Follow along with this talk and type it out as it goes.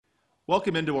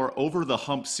Welcome into our Over the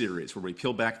Hump series, where we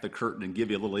peel back the curtain and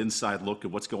give you a little inside look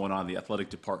at what's going on in the athletic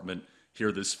department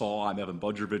here this fall. I'm Evan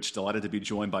Budrovich, delighted to be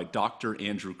joined by Dr.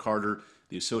 Andrew Carter,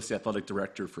 the Associate Athletic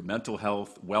Director for Mental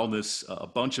Health, Wellness, a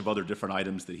bunch of other different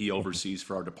items that he oversees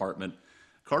for our department.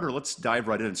 Carter, let's dive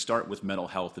right in and start with mental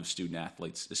health of student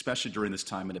athletes, especially during this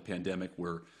time in the pandemic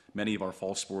where many of our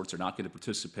fall sports are not going to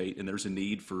participate, and there's a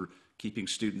need for keeping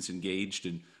students engaged.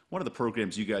 And one of the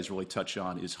programs you guys really touch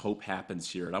on is Hope Happens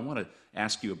Here. And I want to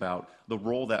ask you about the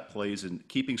role that plays in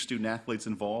keeping student athletes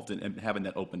involved and having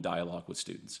that open dialogue with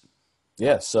students.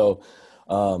 Yeah, so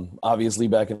obviously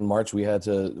back in March we had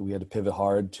to pivot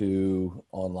hard to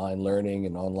online learning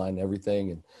and online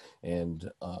everything,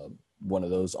 and one of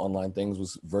those online things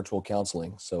was virtual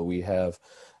counseling. So we have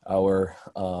our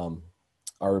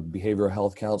behavioral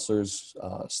health counselors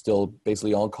still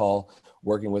basically on call,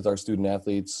 working with our student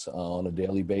athletes on a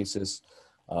daily basis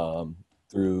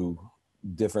through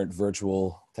different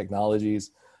virtual technologies.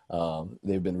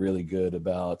 They've been really good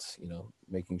about,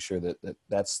 making sure that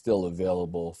that's still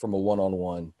available from a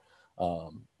one-on-one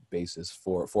basis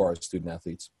for our student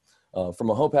athletes. From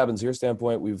a Hope Happens Here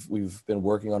standpoint, we've been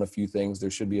working on a few things.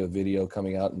 There should be a video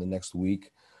coming out in the next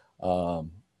week.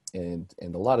 And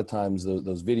a lot of times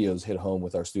those videos hit home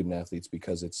with our student athletes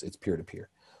because it's peer-to-peer.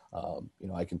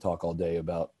 I can talk all day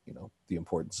about, the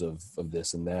importance of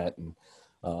this and that. And,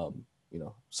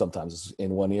 sometimes it's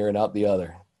in one ear and out the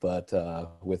other, but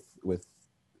with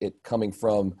it coming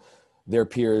from their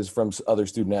peers, from other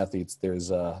student athletes,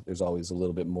 there's always a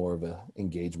little bit more of a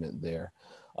engagement there.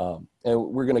 And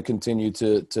we're going to continue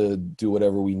to do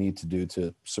whatever we need to do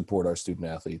to support our student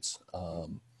athletes.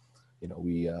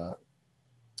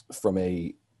 From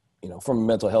a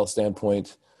mental health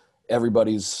standpoint,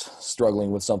 everybody's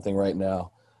struggling with something right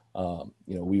now.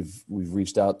 We've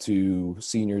reached out to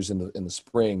seniors in the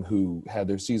spring who had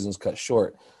their seasons cut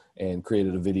short and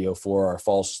created a video for our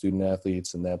fall student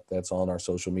athletes, and that's on our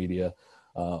social media.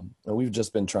 And we've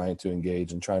just been trying to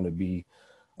engage and trying to be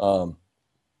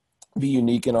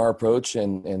unique in our approach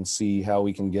and see how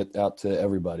we can get out to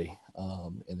everybody.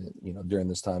 During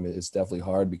this time, it's definitely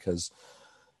hard because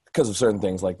of certain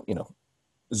things like,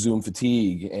 Zoom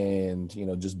fatigue and,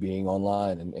 just being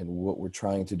online, and what we're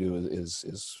trying to do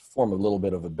is form a little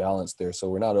bit of a balance there. So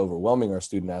we're not overwhelming our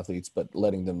student athletes, but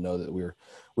letting them know that we're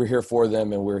here for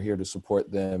them and we're here to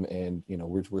support them. And,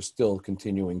 we're still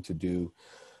continuing to do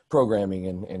programming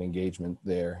and engagement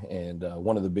there. And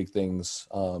one of the big things,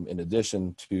 in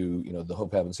addition to, the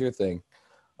Hope Happens Here thing,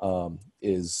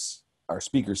 is our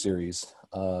speaker series.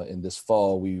 In this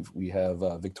fall, we have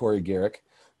Victoria Garrick,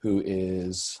 who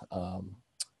is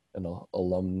an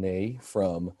alumni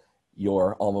from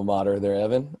your alma mater there,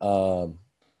 Evan.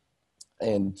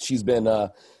 And she's been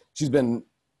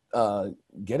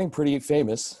getting pretty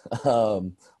famous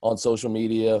on social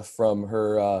media from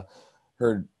her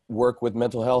work with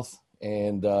mental health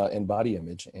and body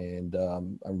image. And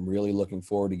I'm really looking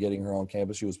forward to getting her on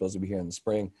campus. She was supposed to be here in the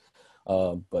spring,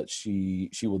 but she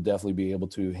will definitely be able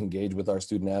to engage with our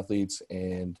student athletes,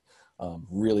 and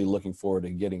really looking forward to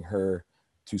getting her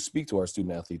to speak to our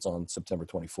student athletes on September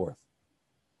 24th.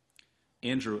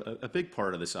 Andrew, a big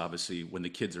part of this, obviously, when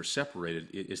the kids are separated,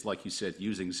 is, like you said,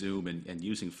 using Zoom and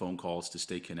using phone calls to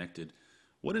stay connected.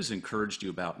 What has encouraged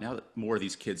you about, now that more of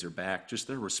these kids are back, just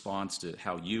their response to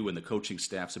how you and the coaching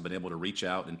staffs have been able to reach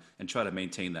out and try to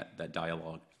maintain that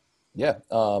dialogue? Yeah.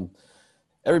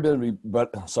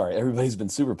 Everybody's been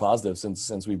super positive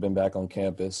since we've been back on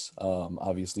campus.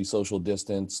 Obviously social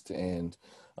distanced and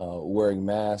wearing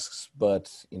masks, but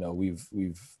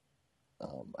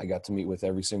I got to meet with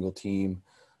every single team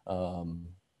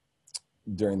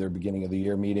during their beginning of the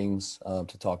year meetings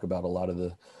to talk about a lot of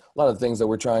the things that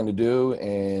we're trying to do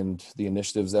and the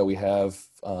initiatives that we have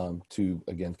to,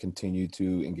 again, continue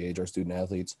to engage our student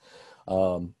athletes.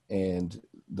 And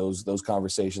those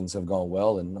conversations have gone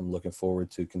well, and I'm looking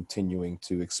forward to continuing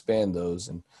to expand those.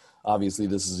 And obviously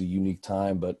this is a unique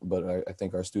time, but I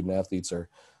think our student athletes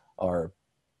are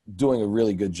doing a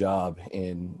really good job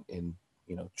in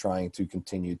trying to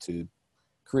continue to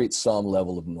create some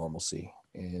level of normalcy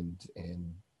and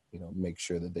make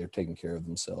sure that they're taking care of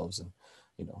themselves. And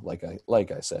like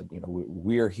I said,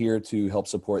 we are here to help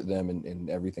support them in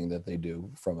everything that they do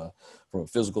from a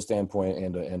physical standpoint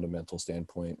and a mental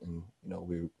standpoint. And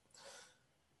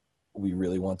we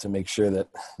really want to make sure that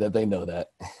they know that.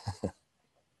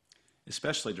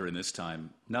 Especially during this time,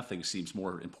 nothing seems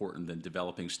more important than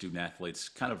developing student athletes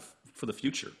kind of for the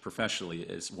future professionally,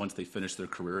 as once they finish their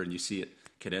career, and you see it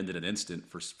can end in an instant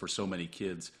for so many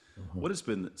kids. What has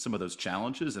been some of those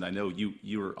challenges? And I know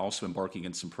you are also embarking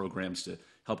in some programs to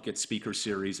help get speaker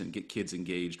series and get kids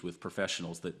engaged with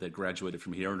professionals that graduated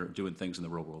from here and are doing things in the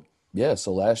real world. Yeah,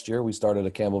 so last year we started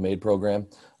a Campbell Made program.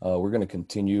 We're going to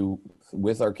continue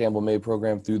with our Campbell Made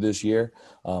program through this year.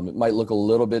 It might look a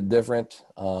little bit different,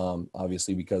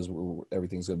 obviously, because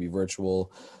everything's going to be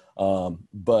virtual.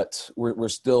 But we're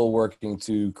still working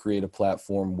to create a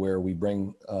platform where we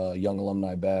bring young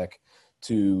alumni back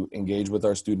to engage with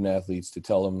our student athletes, to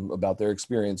tell them about their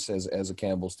experience as a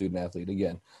Campbell student athlete.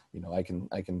 Again, I can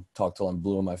talk till I'm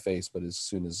blue in my face, but as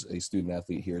soon as a student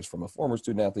athlete hears from a former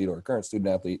student athlete or a current student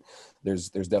athlete, there's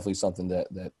definitely something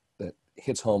that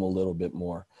hits home a little bit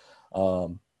more. We're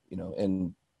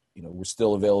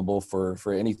still available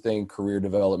for anything career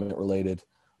development related.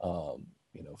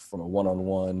 From a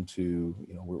one-on-one to,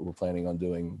 we're planning on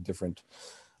doing different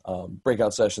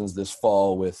breakout sessions this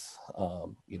fall with,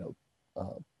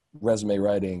 resume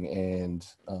writing and,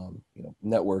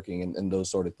 networking and those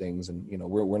sort of things. And,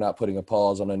 we're not putting a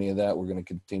pause on any of that. We're going to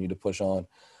continue to push on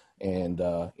and,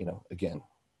 again,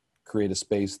 create a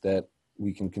space that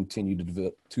we can continue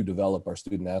to develop our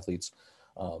student athletes,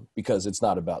 because it's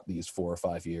not about these 4 or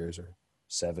 5 years or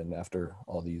 7 after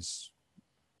all these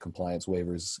compliance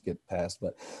waivers get passed,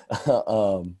 but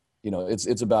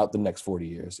it's about the next 40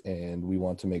 years, and we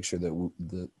want to make sure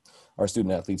that our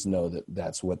student athletes know that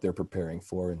that's what they're preparing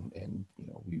for, and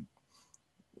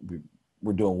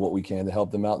we're doing what we can to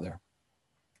help them out there.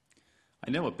 I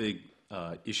know a big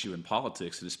issue in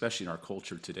politics, and especially in our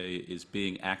culture today, is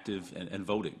being active and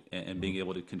voting and being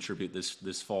able to contribute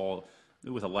this fall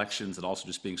with elections, and also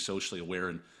just being socially aware.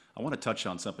 And I want to touch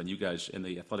on something you guys in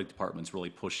the athletic department is really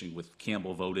pushing with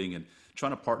Campbell Voting and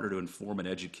trying to partner to inform and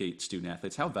educate student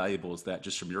athletes. How valuable is that,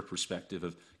 just from your perspective,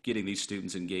 of getting these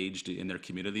students engaged in their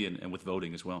community and with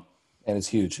voting as well? And it's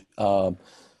huge.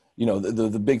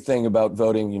 The big thing about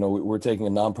voting, we're taking a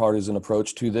nonpartisan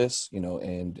approach to this,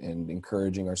 and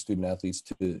encouraging our student athletes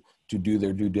to do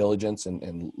their due diligence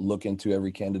and look into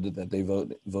every candidate that they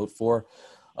vote for.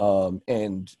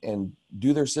 And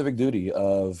do their civic duty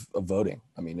of voting.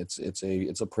 I mean,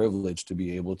 it's a privilege to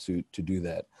be able to do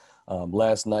that.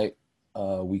 Last night,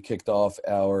 we kicked off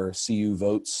our CU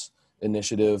Votes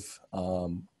initiative.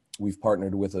 We've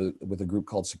partnered with a group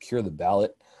called Secure the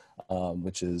Ballot,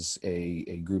 which is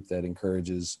a group that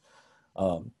encourages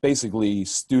basically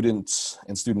students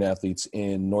and student athletes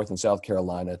in North and South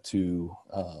Carolina to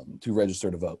register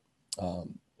to vote.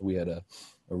 We had a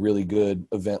really good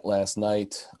event last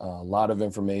night, a lot of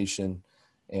information,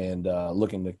 and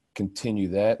looking to continue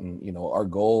that. And, our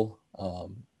goal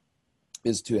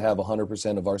is to have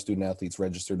 100% of our student athletes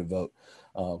register to vote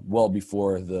well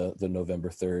before the November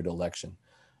 3rd election.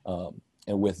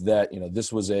 And with that,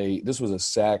 this was a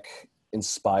SAC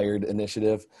inspired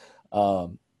initiative.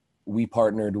 We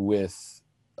partnered with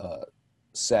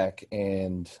SAC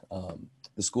and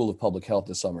the School of Public Health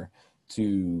this summer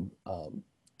to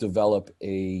develop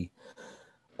a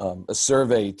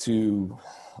survey to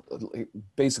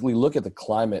basically look at the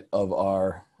climate of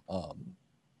our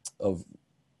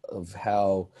of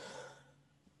how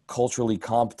culturally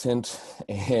competent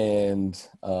and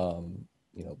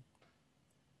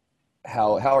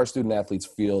how our student athletes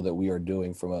feel that we are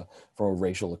doing from a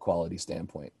racial equality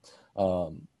standpoint.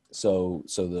 So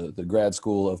the Grad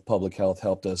School of Public Health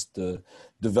helped us to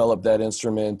develop that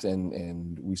instrument,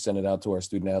 and we sent it out to our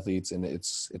student athletes, and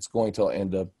it's going to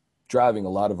end up driving a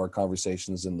lot of our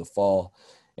conversations in the fall.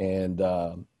 And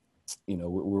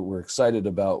we're excited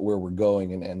about where we're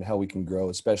going and how we can grow,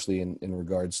 especially in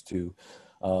regards to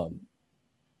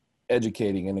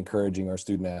educating and encouraging our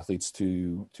student athletes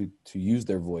to use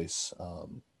their voice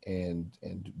and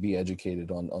be educated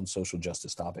on social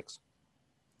justice topics.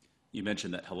 You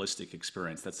mentioned that holistic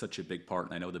experience. That's such a big part.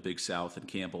 And I know the Big South and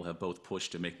Campbell have both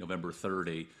pushed to make November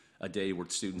 3rd a day where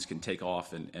students can take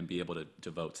off and be able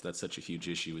to vote. So that's such a huge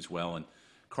issue as well. And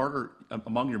Carter,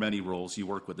 among your many roles, you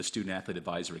work with the Student Athlete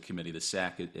Advisory Committee, the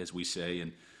SAC, as we say,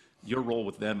 and your role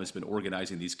with them has been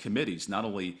organizing these committees, not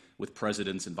only with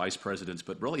presidents and vice presidents,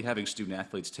 but really having student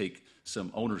athletes take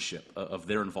some ownership of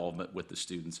their involvement with the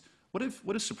students. What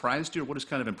has surprised you, or what has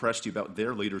kind of impressed you about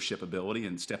their leadership ability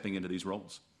in stepping into these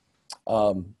roles?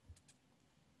 Our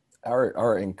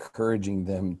encouraging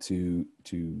them to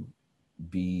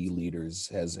be leaders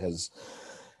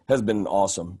has been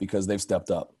awesome, because they've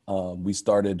stepped up. We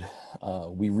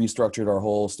restructured our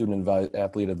whole student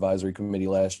athlete advisory committee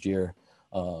last year.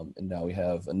 And now we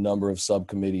have a number of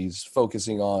subcommittees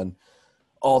focusing on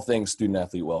all things student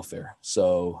athlete welfare.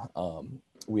 So,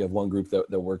 we have one group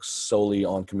that works solely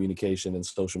on communication and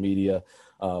social media.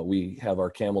 We have our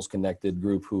Camels Connected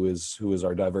group, who is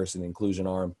our diversity and inclusion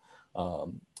arm.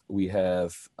 We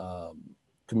have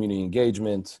community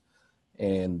engagement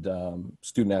and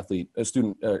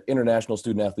international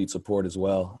student athlete support as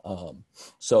well.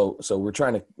 So we're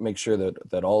trying to make sure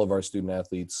that all of our student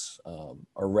athletes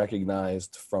are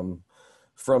recognized from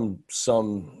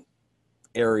some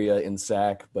area in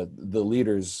SAC, but the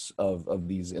leaders of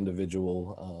these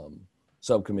individual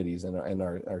subcommittees and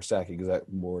our SAC exec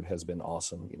board has been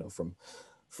awesome. You know,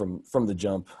 from the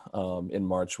jump in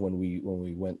March when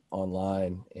we went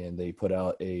online and they put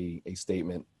out a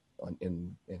statement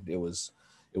and it was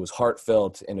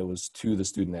heartfelt, and it was to the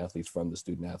student athletes, from the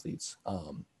student athletes.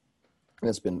 And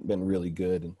it's been really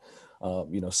good. And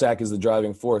you know, SAC is the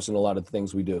driving force in a lot of the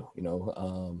things we do. You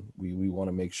know, we want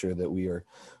to make sure that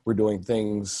we're doing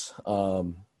things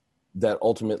that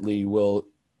ultimately will,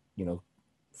 you know,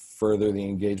 further the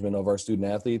engagement of our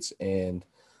student athletes. And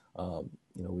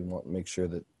you know, we want to make sure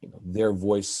that, you know, their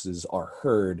voices are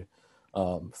heard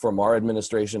from our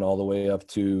administration all the way up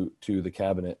to the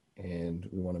cabinet. And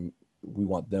we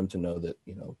want them to know that,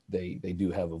 you know, they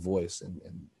do have a voice and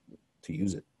to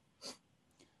use it.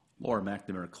 Laura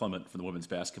McNamara Clement from the women's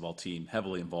basketball team,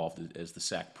 heavily involved as the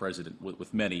SAC president,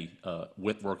 with many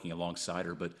working alongside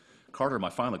her. But Carter, my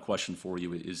final question for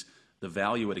you is the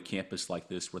value at a campus like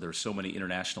this, where there are so many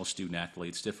international student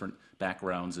athletes, different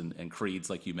backgrounds and creeds,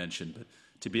 like you mentioned, but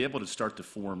to be able to start to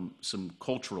form some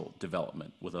cultural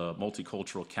development with a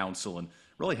multicultural council and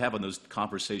really having those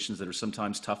conversations that are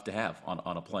sometimes tough to have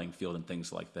on a playing field and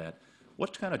things like that.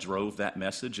 What kind of drove that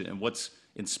message, and what's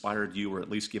inspired you, or at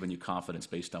least given you confidence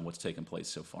based on what's taken place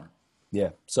so far? Yeah.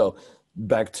 So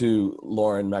back to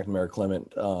Lauren McNamara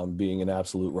Clement being an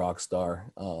absolute rock star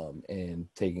and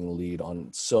taking the lead on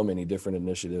so many different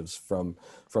initiatives from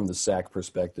the SAC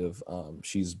perspective.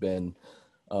 She's been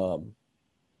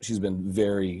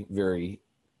very, very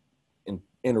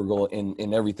integral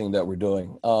in everything that we're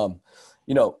doing.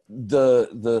 You know,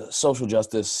 the social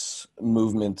justice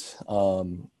movement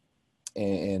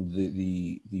and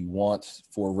the want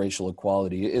for racial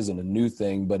equality isn't a new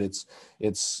thing, but it's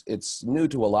new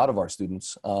to a lot of our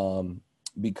students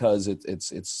because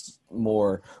it's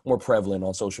more prevalent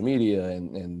on social media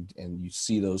and you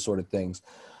see those sort of things.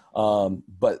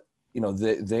 But you know,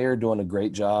 they're doing a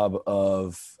great job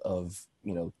of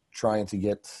you know, trying to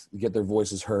get their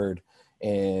voices heard.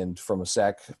 And from a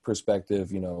SAC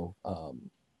perspective, you know,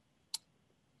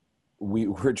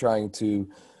 we're trying to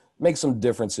make some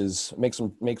differences, make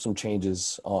some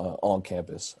changes on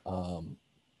campus.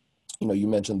 You know, you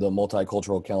mentioned the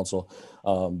Multicultural Council.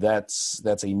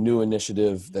 That's a new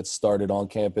initiative that started on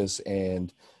campus,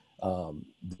 and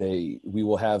we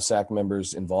will have SAC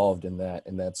members involved in that,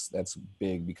 and that's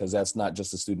big because that's not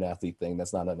just a student athlete thing.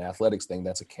 That's not an athletics thing.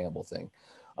 That's a Campbell thing.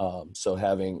 So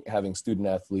having student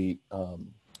athlete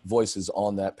voices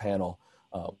on that panel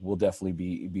will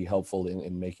definitely be helpful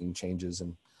in making changes.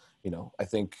 And you know, I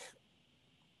think,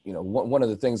 you know, one of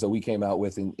the things that we came out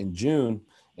with in June,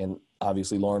 and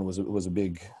obviously Lauren was a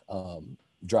big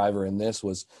driver in this,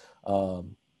 was our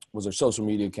social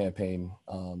media campaign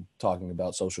talking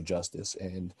about social justice.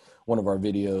 And one of our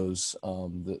videos,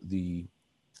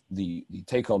 the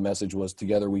take-home message was,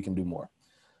 "Together we can do more."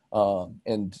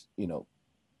 And you know,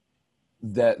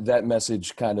 that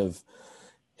message kind of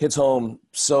hits home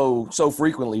so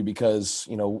frequently because,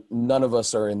 you know, none of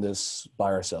us are in this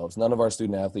by ourselves. None of our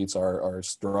student athletes are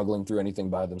struggling through anything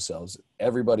by themselves.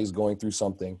 Everybody's going through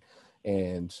something.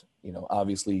 And, you know,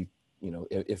 obviously, you know,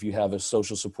 if you have a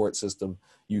social support system,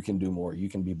 you can do more, you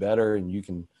can be better, and you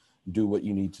can do what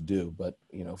you need to do. But,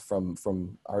 you know,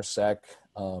 from our SAC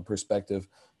perspective,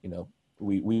 you know,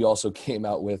 we also came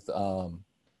out with a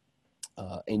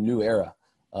new era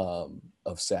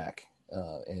of SAC.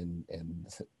 And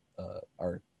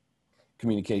our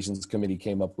communications committee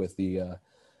came up with the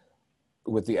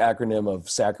acronym of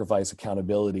Sacrifice,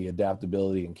 Accountability,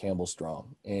 Adaptability, and Campbell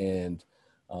Strong. And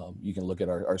you can look at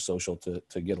our social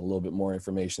to get a little bit more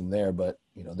information there. But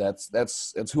you know,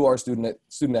 that's who our student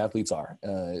athletes are.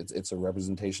 It's a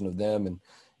representation of them,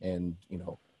 and you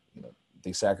know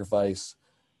they sacrifice,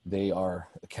 they are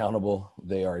accountable,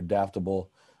 they are adaptable,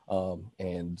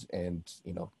 and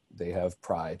you know, they have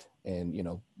pride. And you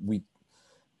know, we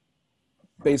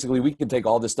can take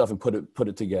all this stuff and put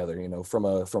it together, you know, from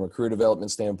a career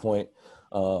development standpoint,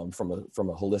 from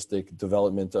a holistic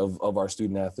development of our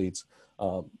student athletes.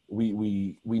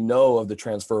 We know of the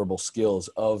transferable skills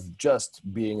of just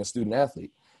being a student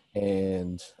athlete,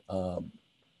 and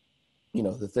you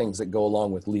know, the things that go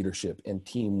along with leadership and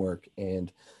teamwork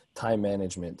and time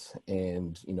management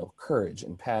and, courage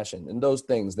and passion and those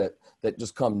things that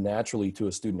just come naturally to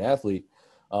a student athlete.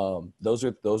 Those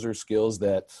are skills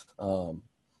that,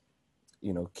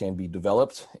 can be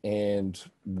developed and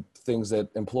things that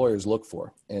employers look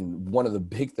for. And one of the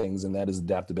big things in that is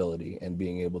adaptability and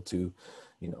being able to,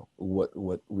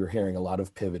 what we're hearing a lot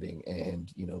of pivoting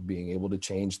and, being able to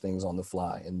change things on the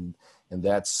fly. And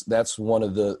that's one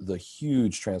of the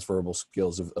huge transferable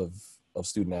skills of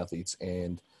student athletes.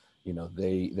 And,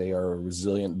 they are a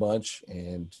resilient bunch,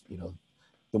 and,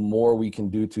 the more we can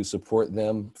do to support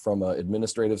them from an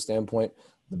administrative standpoint,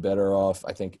 the better off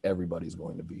I think everybody's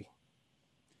going to be.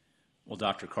 Well,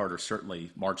 Dr. Carter,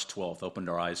 certainly March 12th opened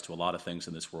our eyes to a lot of things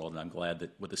in this world, and I'm glad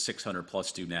that with the 600 plus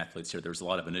student athletes here, there's a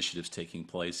lot of initiatives taking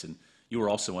place, and you are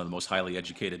also one of the most highly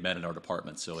educated men in our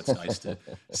department, so it's nice to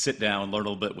sit down, learn a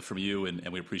little bit from you, and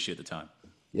we appreciate the time.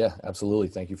 Yeah, absolutely.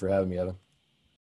 Thank you for having me, Evan.